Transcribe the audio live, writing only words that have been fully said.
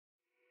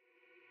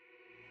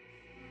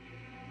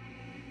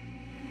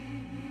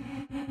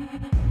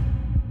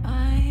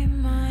My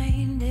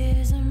mind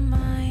is a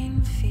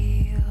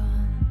minefield.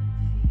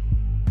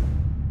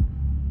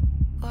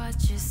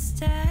 Watch your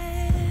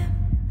step,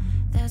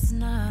 that's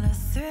not a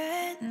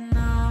threat,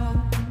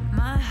 no.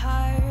 My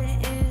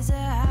heart is a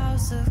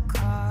house of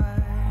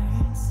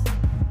cards.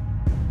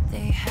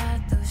 They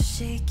had those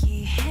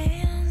shaky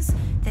hands,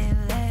 they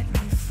let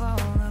me fall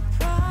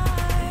apart.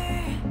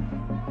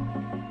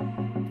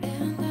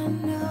 And I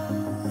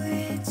know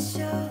it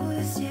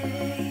shows,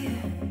 yeah.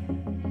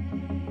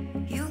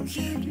 You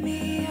keep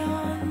me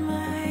on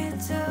my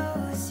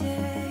toes, yeah.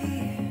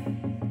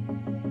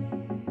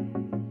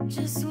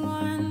 Just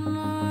one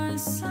more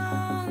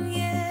song,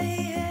 yeah,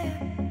 yeah.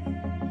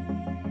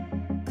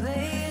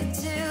 Play it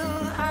till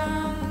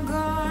I'm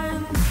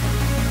gone.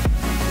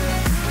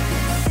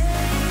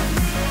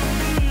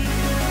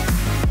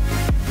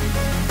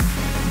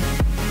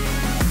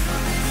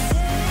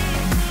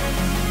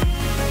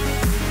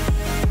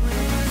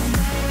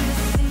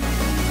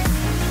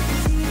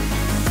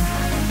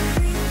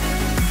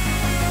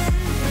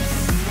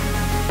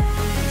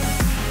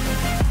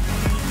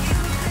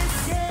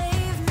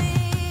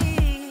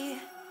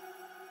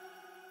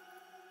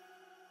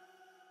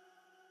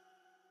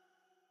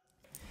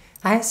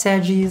 Hi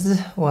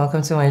Saggies,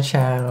 welcome to my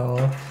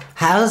channel.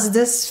 How's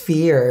the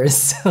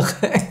spheres?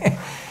 Okay.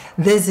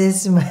 This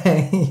is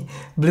my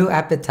blue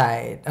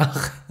appetite.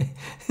 Okay.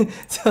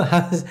 So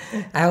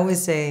I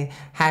always say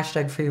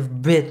hashtag free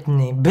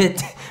Britney,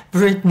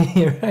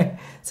 Britney, right?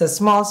 So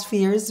small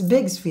spheres,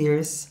 big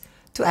spheres,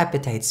 to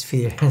appetite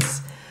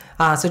spheres.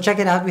 So check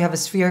it out. We have a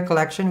sphere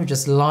collection. We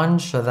just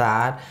launched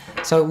that.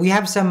 So we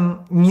have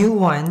some new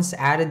ones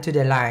added to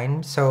the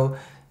line. So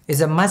it's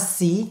a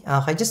must-see,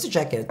 okay, just to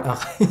check it,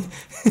 okay.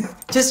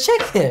 Just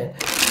check it,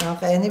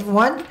 okay, and if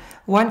one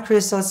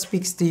crystal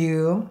speaks to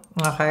you,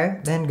 okay,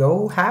 then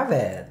go have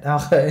it,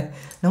 okay,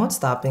 no one's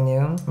stopping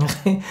you,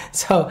 okay.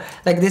 So,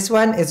 like this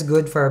one is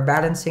good for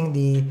balancing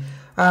the,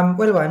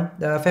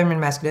 the feminine,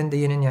 masculine, the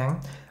yin and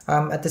yang,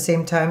 at the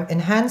same time,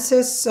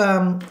 enhances,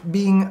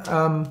 being,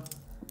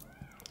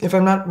 if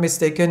I'm not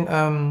mistaken,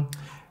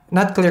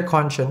 not clear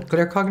conscious,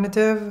 clear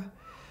cognitive,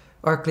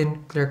 or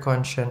clear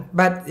conscience,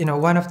 but you know,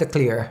 one of the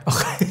clear,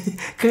 okay.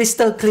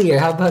 Crystal clear,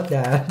 how about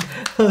that?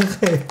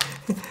 Okay,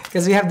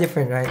 because we have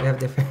different, right? We have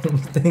different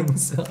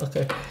things,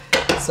 okay.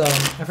 So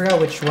I forgot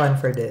which one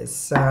for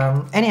this.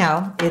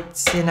 Anyhow,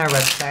 it's in our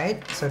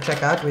website, so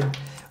check out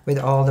with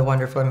all the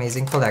wonderful,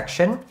 amazing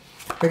collection.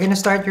 We're gonna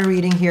start your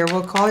reading here.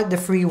 We'll call it the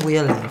Free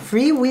Willy.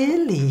 Free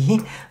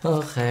Willy,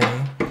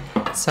 okay.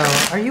 So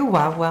are you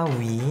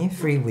wee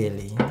Free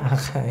Willy,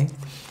 okay.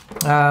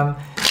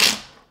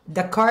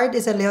 The card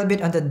is a little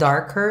bit on the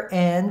darker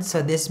end,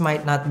 so this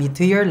might not be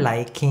to your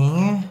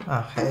liking,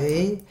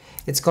 okay.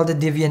 It's called the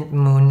Deviant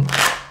Moon,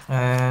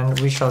 and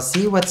we shall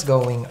see what's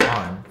going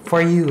on for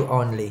you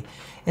only.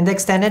 In the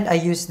extended, I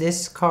use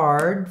this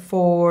card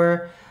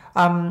for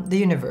the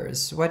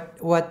universe,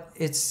 what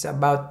it's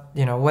about,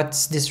 you know,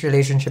 what's this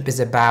relationship is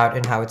about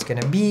and how it's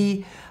gonna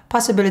be,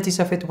 possibilities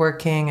of it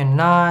working and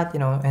not, you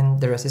know, and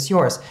the rest is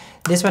yours.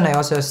 This one I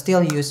also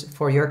still use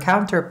for your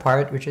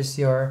counterpart, which is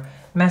your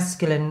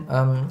masculine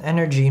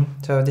energy.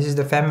 So this is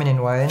the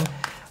feminine one.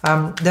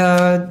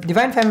 The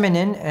divine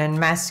feminine and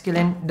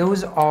masculine,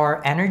 those are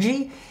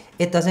energy.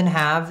 It doesn't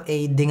have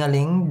a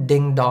ding-a-ling,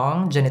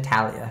 ding-dong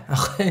genitalia.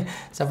 Okay,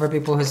 so for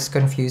people who's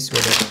confused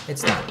with it,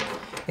 it's not.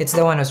 It's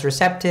the one who's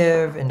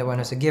receptive and the one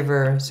who's a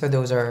giver. So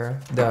those are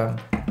the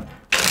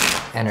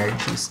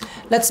energies.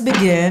 Let's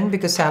begin,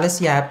 because Sal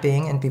is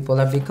yapping and people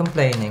have been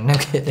complaining. No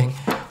kidding.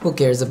 Who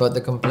cares about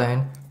the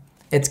complaint?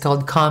 It's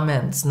called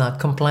comments, not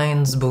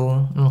complaints,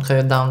 boo.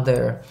 Okay, down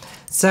there.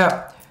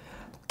 So,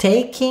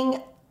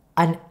 taking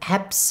an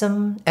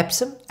Epsom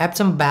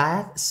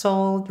bath,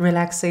 salt,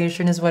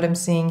 relaxation is what I'm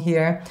seeing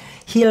here.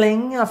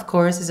 Healing, of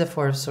course, is a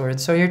Four of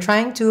Swords. So you're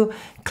trying to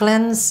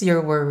cleanse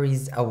your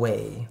worries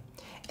away.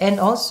 And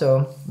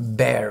also,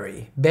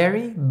 bury.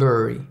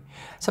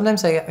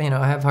 Sometimes I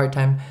have a hard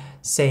time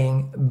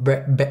saying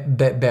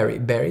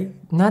berry,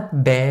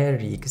 not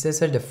berry, because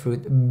those are the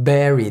fruit.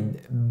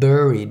 Buried,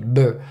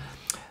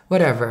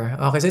 whatever.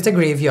 Okay, so it's a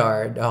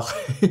graveyard.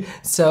 Okay,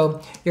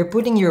 so you're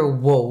putting your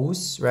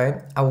woes,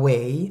 right,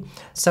 away.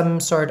 Some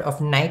sort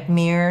of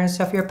nightmares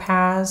of your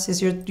past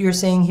is you're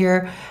saying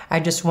here. I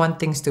just want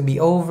things to be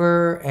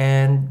over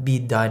and be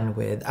done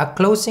with. A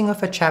closing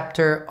of a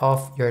chapter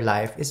of your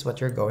life is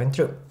what you're going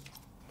through.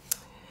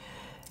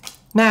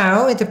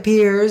 Now, it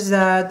appears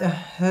that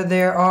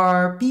there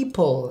are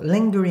people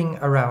lingering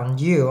around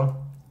you,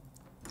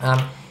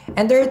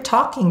 and they're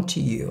talking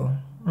to you.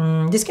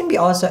 This can be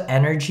also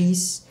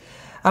energies,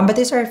 but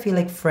these are, I feel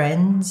like,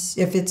 friends.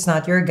 If it's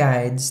not your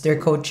guides, they're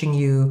coaching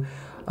you.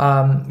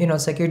 You know,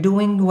 it's like, you're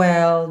doing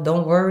well,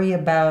 don't worry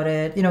about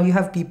it. You know, you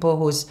have people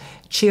who's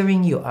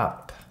cheering you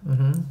up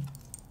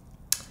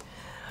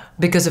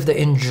because of the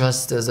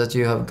injustice that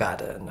you have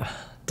gotten.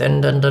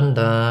 Dun, dun, dun,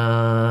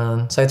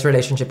 dun. So it's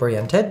relationship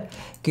oriented.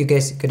 You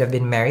guys could have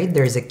been married.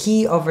 There's a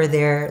key over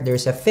there.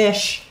 There's a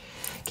fish.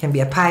 Can be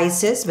a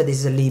Pisces, but this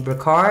is a Libra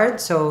card.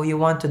 So you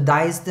want to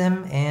dice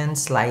them and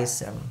slice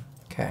them.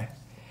 Okay.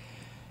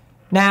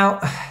 Now,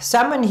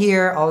 someone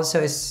here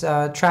also is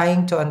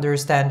trying to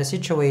understand the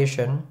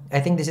situation. I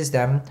think this is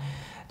them.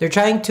 They're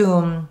trying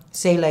to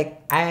say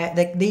like,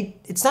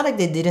 it's not like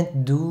they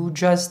didn't do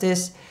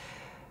justice.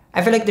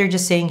 I feel like they're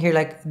just saying here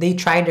like they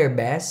tried their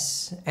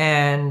best,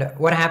 and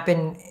what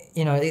happened,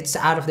 you know, it's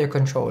out of their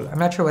control. I'm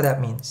not sure what that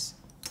means.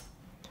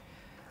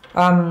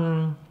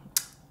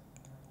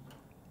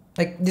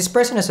 Like this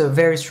person has a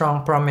very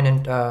strong,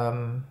 prominent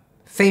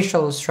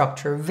facial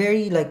structure.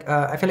 Very like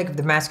I feel like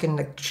the masculine,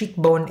 like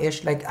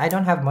cheekbone-ish. Like I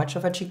don't have much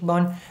of a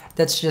cheekbone.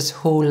 That's just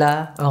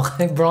hula.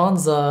 Okay,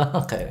 bronzer.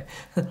 Okay,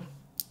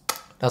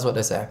 that's what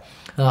they say.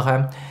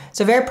 Okay,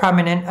 so very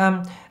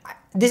prominent.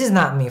 This is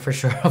not me for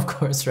sure, of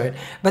course, right?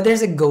 But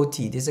there's a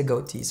goatee. There's a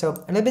goatee. So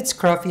a little bit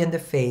scruffy on the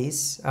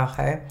face.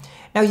 Okay.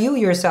 Now you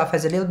yourself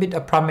has a little bit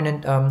of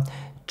prominent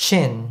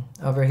chin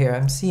over here.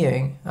 I'm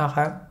seeing.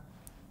 Okay.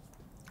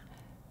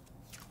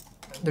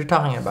 They're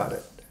talking about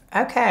it.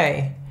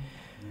 Okay.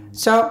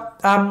 So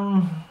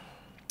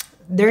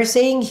they're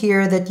saying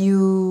here that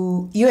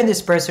you and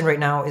this person right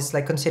now is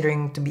like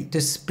considering to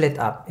split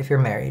up if you're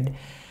married.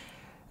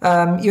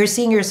 You're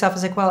seeing yourself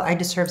as like, well, I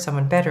deserve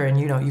someone better, and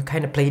you know, you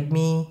kind of played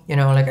me, you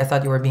know, like I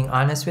thought you were being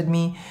honest with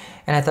me,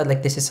 and I thought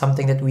like this is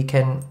something that we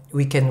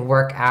can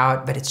work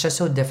out, but it's just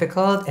so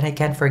difficult, and I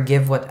can't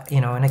forgive what, you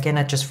know, and I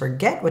cannot just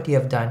forget what you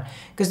have done,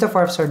 because the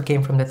Four of Swords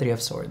came from the Three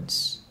of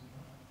Swords.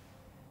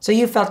 So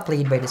you felt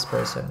played by this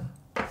person.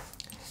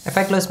 If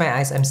I close my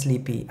eyes, I'm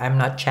sleepy. I'm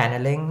not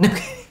channeling.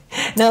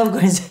 No, of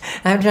course,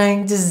 I'm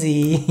trying to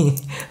see.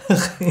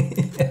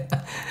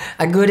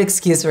 A good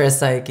excuse for a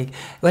psychic.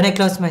 When I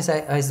close my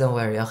eyes, don't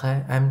worry,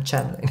 okay? I'm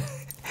channeling.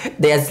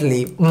 They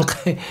asleep.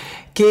 Okay.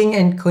 King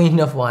and Queen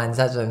of Wands,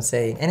 that's what I'm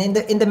saying. And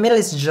in the middle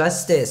is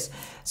Justice.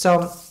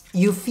 So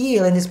you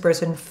feel, and this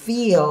person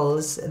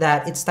feels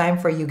that it's time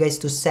for you guys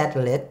to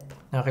settle it.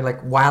 Okay,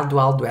 like Wild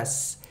Wild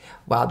West.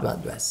 Wild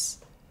Wild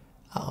West.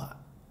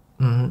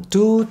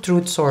 Two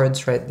Truth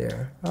Swords right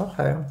there.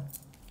 Okay.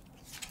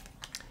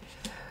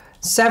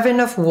 Seven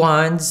of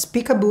Wands,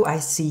 peekaboo, I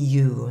see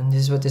you. And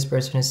this is what this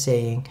person is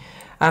saying.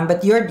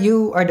 But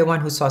you are the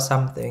one who saw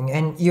something.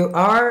 And you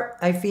are,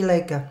 I feel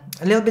like, a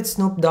little bit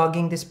Snoop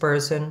Dogging this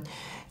person.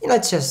 You know,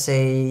 let's just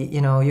say,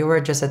 you know, you were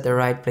just at the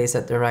right place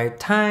at the right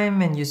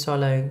time. And you saw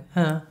like,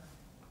 huh,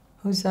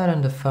 who's that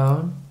on the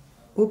phone?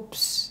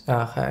 Oops.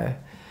 Okay.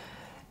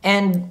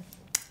 And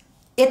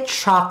it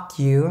shocked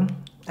you.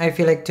 I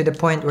feel like to the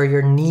point where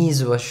your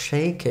knees was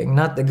shaking.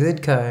 Not the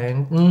good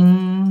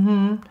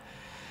kind.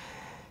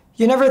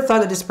 You never thought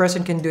that this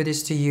person can do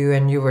this to you,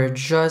 and you were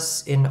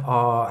just in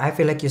awe. I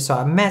feel like you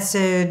saw a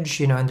message,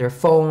 you know, on their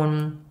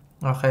phone.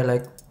 Okay,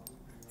 like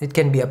it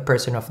can be a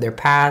person of their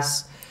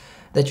past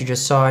that you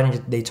just saw and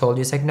they told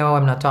you, it's like, no,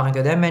 I'm not talking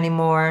to them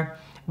anymore.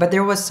 But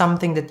there was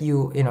something that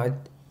you know,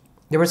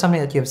 there was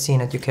something that you have seen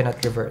that you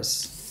cannot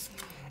reverse.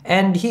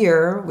 And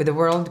here, with the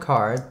World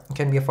card, it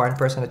can be a foreign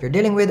person that you're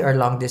dealing with or a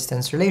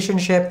long-distance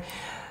relationship.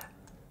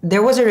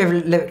 There was a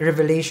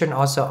revelation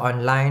also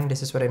online.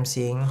 This is what I'm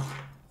seeing.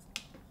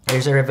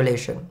 There's a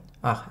revelation.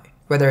 Okay.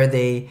 Whether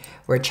they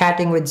were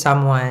chatting with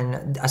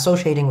someone,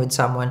 associating with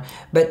someone.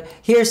 But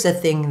here's the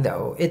thing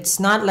though. It's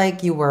not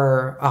like you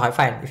were... Okay,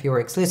 fine. If you were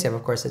exclusive,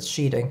 of course, it's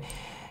cheating.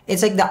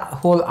 It's like the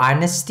whole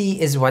honesty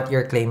is what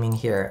you're claiming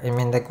here. I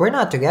mean, like, we're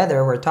not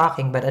together, we're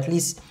talking, but at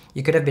least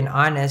you could have been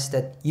honest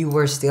that you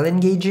were still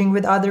engaging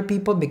with other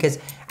people, because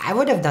I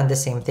would have done the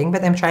same thing,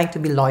 but I'm trying to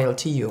be loyal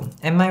to you.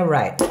 Am I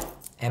right?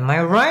 Am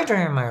I right or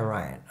am I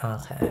right?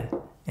 Okay.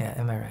 Yeah,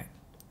 am I right?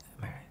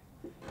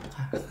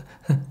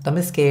 Don't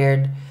be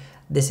scared.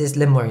 This is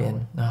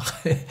Lemurian.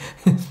 Okay.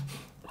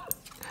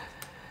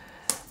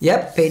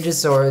 Yep, Page of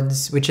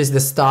Swords, which is the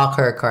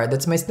Stalker card.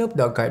 That's my Snoop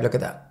Dogg card. Look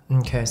at that.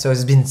 Okay, so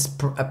it's been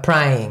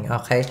prying.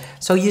 Okay,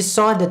 so you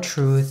saw the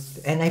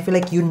truth, and I feel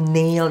like you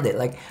nailed it.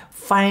 Like,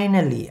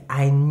 finally,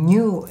 I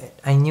knew it.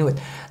 I knew it.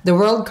 The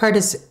World card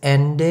is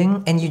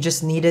ending, and you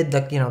just needed,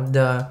 like, you know,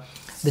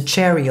 the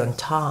cherry on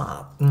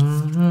top.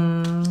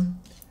 And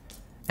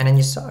then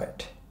you saw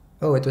it.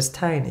 Oh, it was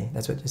tiny.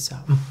 That's what you saw.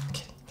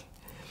 Okay.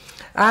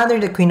 Under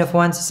the Queen of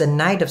Wands is a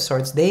Knight of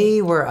Swords.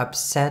 They were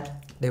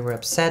upset. They were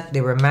upset.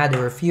 They were mad. They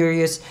were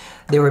furious.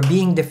 They were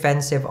being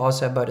defensive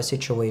also about a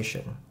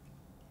situation.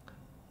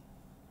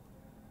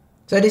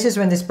 So this is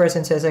when this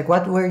person says, like,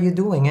 what were you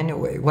doing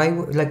anyway?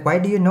 Why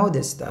do you know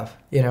this stuff?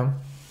 You know?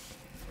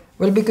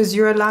 Well, because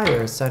you're a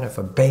liar, son of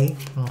a babe.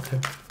 Okay.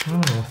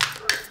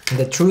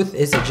 The truth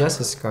is a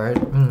Justice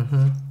card.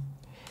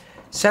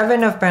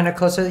 Seven of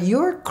Pentacles. So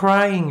you're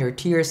crying your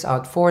tears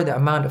out for the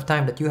amount of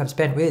time that you have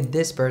spent with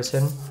this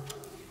person.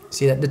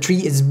 See that the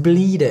tree is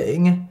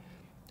bleeding.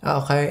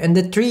 Okay, and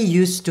the tree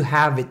used to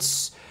have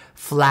its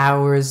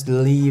flowers,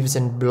 leaves,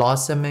 and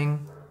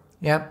blossoming.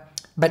 Yep.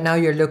 But now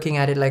you're looking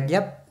at it like,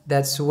 yep,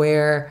 that's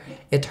where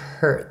it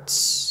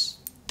hurts.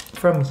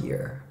 From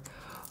here.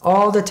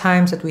 All the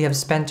times that we have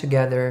spent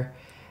together,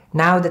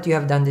 now that you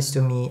have done this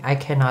to me, I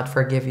cannot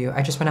forgive you.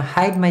 I just want to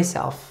hide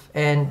myself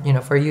and, you know,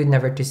 for you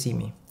never to see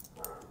me.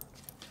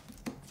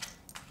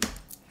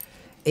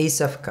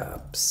 Ace of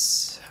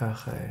Cups.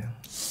 Okay.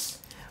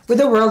 With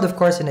the World, of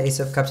course, in the Ace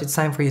of Cups, it's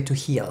time for you to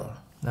heal.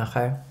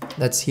 Okay?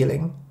 That's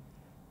healing.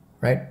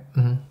 Right?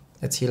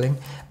 That's healing.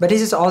 But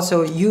this is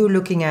also you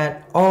looking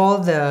at all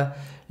the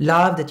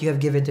love that you have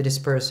given to this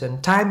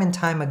person. Time and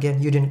time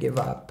again, you didn't give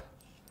up.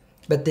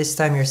 But this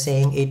time you're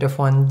saying, 8 of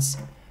Wands,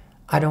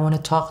 I don't want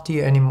to talk to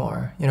you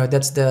anymore. You know,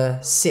 that's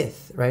the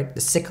Sith, right?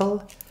 The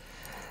sickle.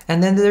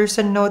 And then there's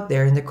a note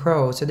there in the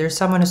crow. So there's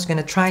someone who's going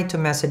to try to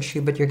message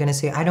you, but you're going to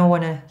say, I don't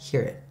want to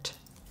hear it.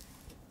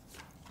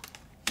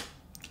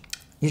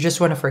 You just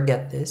want to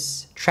forget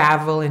this.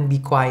 Travel and be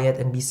quiet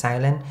and be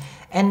silent.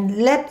 And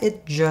let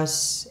it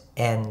just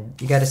end.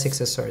 You got a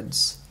 6 of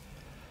Swords.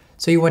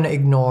 So you want to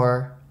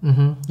ignore.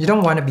 You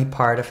don't want to be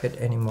part of it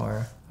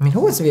anymore. I mean,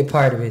 who wants to be a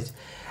part of it?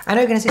 I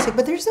know you're going to say,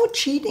 but there's no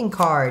cheating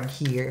card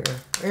here.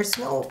 There's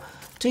no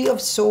 3 of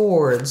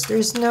Swords.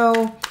 There's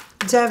no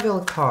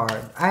Devil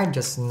card. I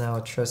just know,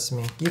 trust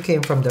me. You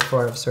came from the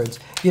 4 of Swords.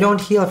 You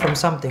don't heal from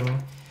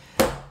something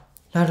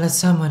not unless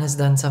someone has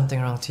done something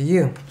wrong to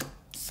you.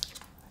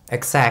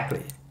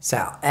 Exactly. So,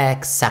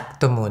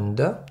 exacto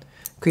mundo.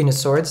 Queen of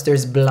Swords.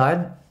 There's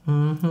blood.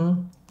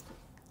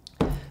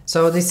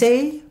 So they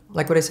say,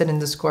 like what I said in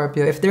the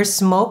Scorpio, if there's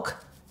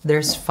smoke,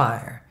 there's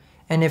fire.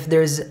 And if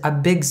there's a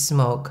big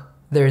smoke,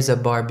 there's a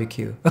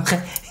barbecue.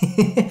 Okay?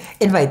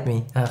 Invite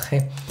me.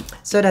 Okay.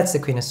 So that's the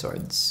Queen of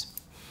Swords.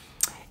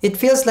 It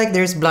feels like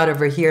there's blood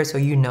over here, so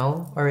you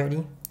know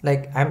already.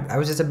 Like, I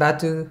was just about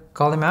to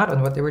call them out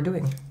on what they were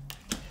doing.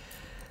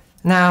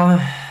 Now,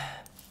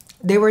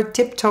 they were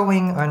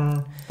tiptoeing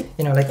on,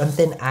 you know, like on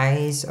thin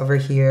ice over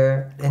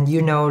here. And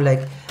you know,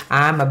 like,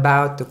 I'm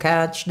about to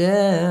catch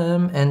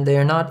them. And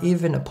they're not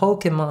even a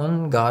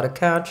Pokemon. Gotta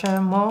catch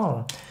them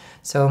all.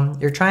 So,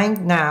 you're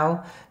trying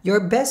now your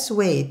best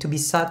way to be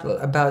subtle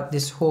about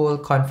this whole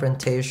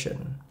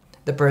confrontation.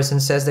 The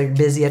person says they're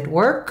busy at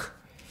work.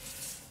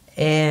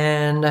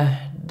 And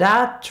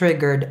that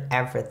triggered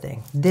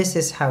everything. This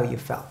is how you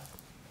felt.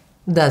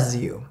 Does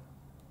you?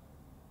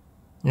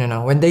 You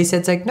know, when they said,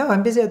 it's like, no,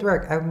 I'm busy at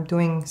work. I'm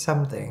doing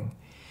something.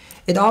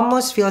 It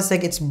almost feels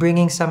like it's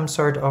bringing some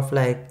sort of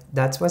like,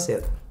 that was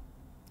it.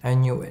 I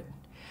knew it.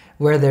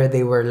 Whether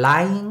they were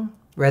lying,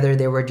 whether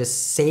they were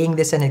just saying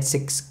this and it's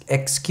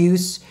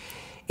excuse,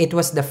 it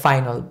was the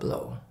final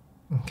blow.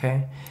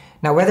 Okay?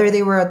 Now, whether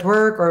they were at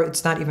work or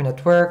it's not even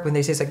at work, when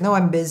they say, it's like, no,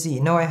 I'm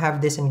busy. No, I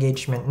have this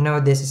engagement. No,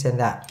 this is and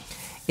that.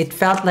 It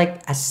felt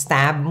like a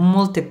stab,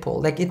 multiple.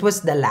 Like it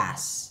was the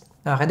last.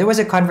 Okay, there was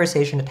a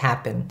conversation that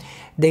happened.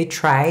 They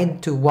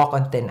tried to walk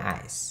on thin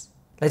ice.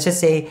 Let's just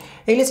say,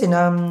 hey, listen,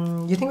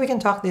 you think we can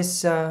talk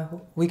this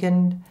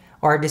weekend?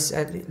 Or this,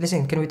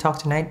 listen, can we talk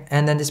tonight?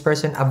 And then this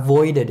person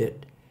avoided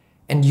it.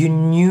 And you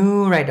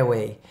knew right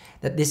away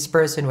that this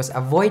person was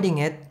avoiding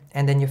it.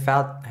 And then you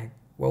felt like,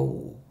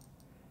 whoa.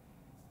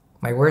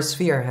 My worst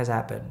fear has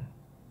happened.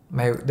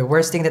 The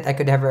worst thing that I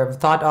could ever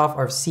have thought of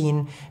or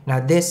seen. Now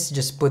this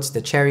just puts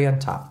the cherry on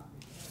top.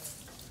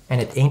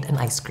 And it ain't an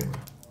ice cream.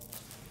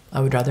 I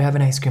would rather have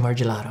an ice cream or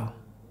gelato.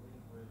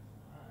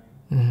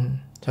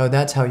 So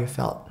that's how you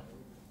felt.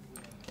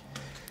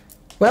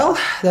 Well,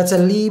 that's a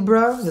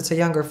Libra. That's a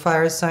younger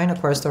fire sign.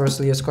 Aquarius, Taurus,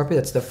 Leo, Scorpio.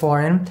 That's the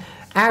foreign.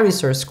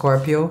 Aries or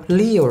Scorpio.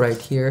 Leo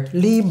right here.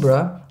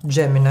 Libra,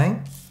 Gemini.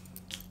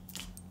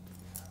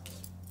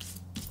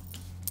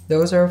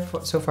 Those are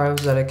so far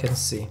that I can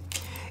see.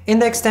 In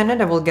the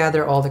extended, I will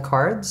gather all the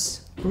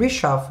cards,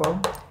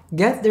 reshuffle,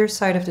 get their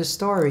side of the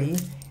story,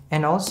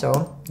 and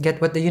also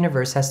get what the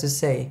universe has to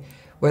say.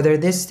 Whether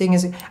this thing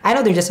is... I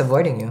know they're just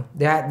avoiding you.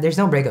 There's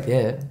no breakup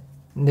yet.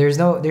 There's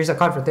a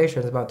confrontation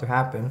that's about to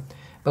happen.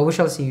 But we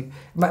shall see.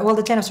 Well,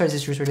 the 10 of Swords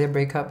is usually a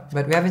breakup,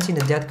 but we haven't seen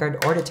the Death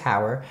card or the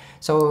Tower.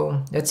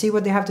 So let's see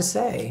what they have to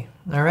say.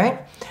 All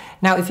right?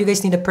 Now, if you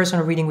guys need a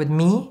personal reading with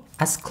me,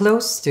 as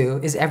close to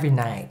is every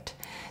night.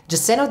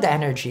 Just send out the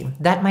energy.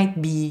 That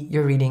might be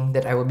your reading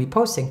that I will be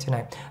posting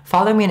tonight.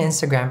 Follow me on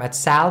Instagram at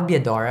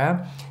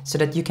salbiadora so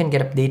that you can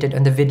get updated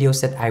on the videos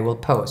that I will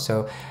post.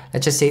 So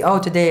let's just say, oh,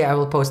 today I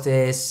will post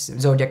this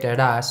zodiac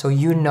da. So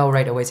you know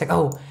right away. It's like,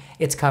 oh,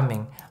 it's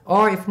coming.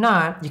 Or if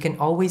not, you can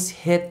always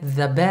hit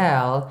the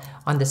bell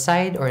on the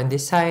side or on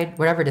this side,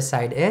 wherever the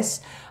side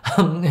is.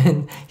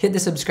 And hit the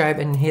subscribe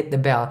and hit the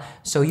bell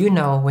so you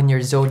know when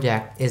your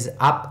zodiac is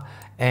up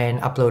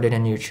and uploaded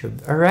on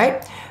YouTube. All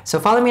right? So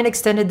follow me and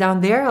extended down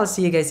there. I'll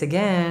see you guys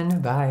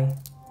again. Bye.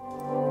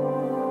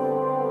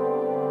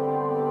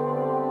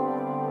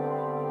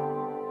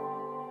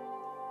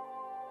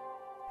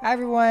 Hi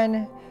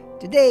everyone.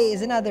 Today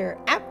is another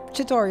app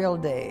tutorial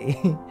day.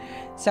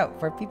 So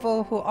for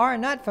people who are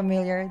not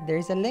familiar,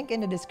 there's a link in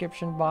the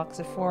description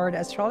box for the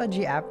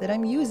astrology app that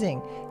I'm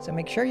using. So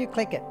make sure you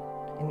click it.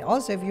 And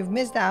also if you've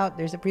missed out,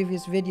 there's a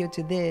previous video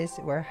to this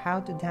where how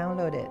to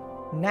download it.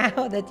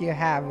 Now that you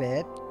have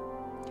it,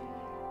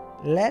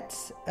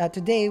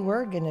 today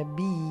we're gonna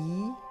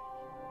be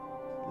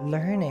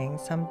learning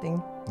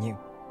something new.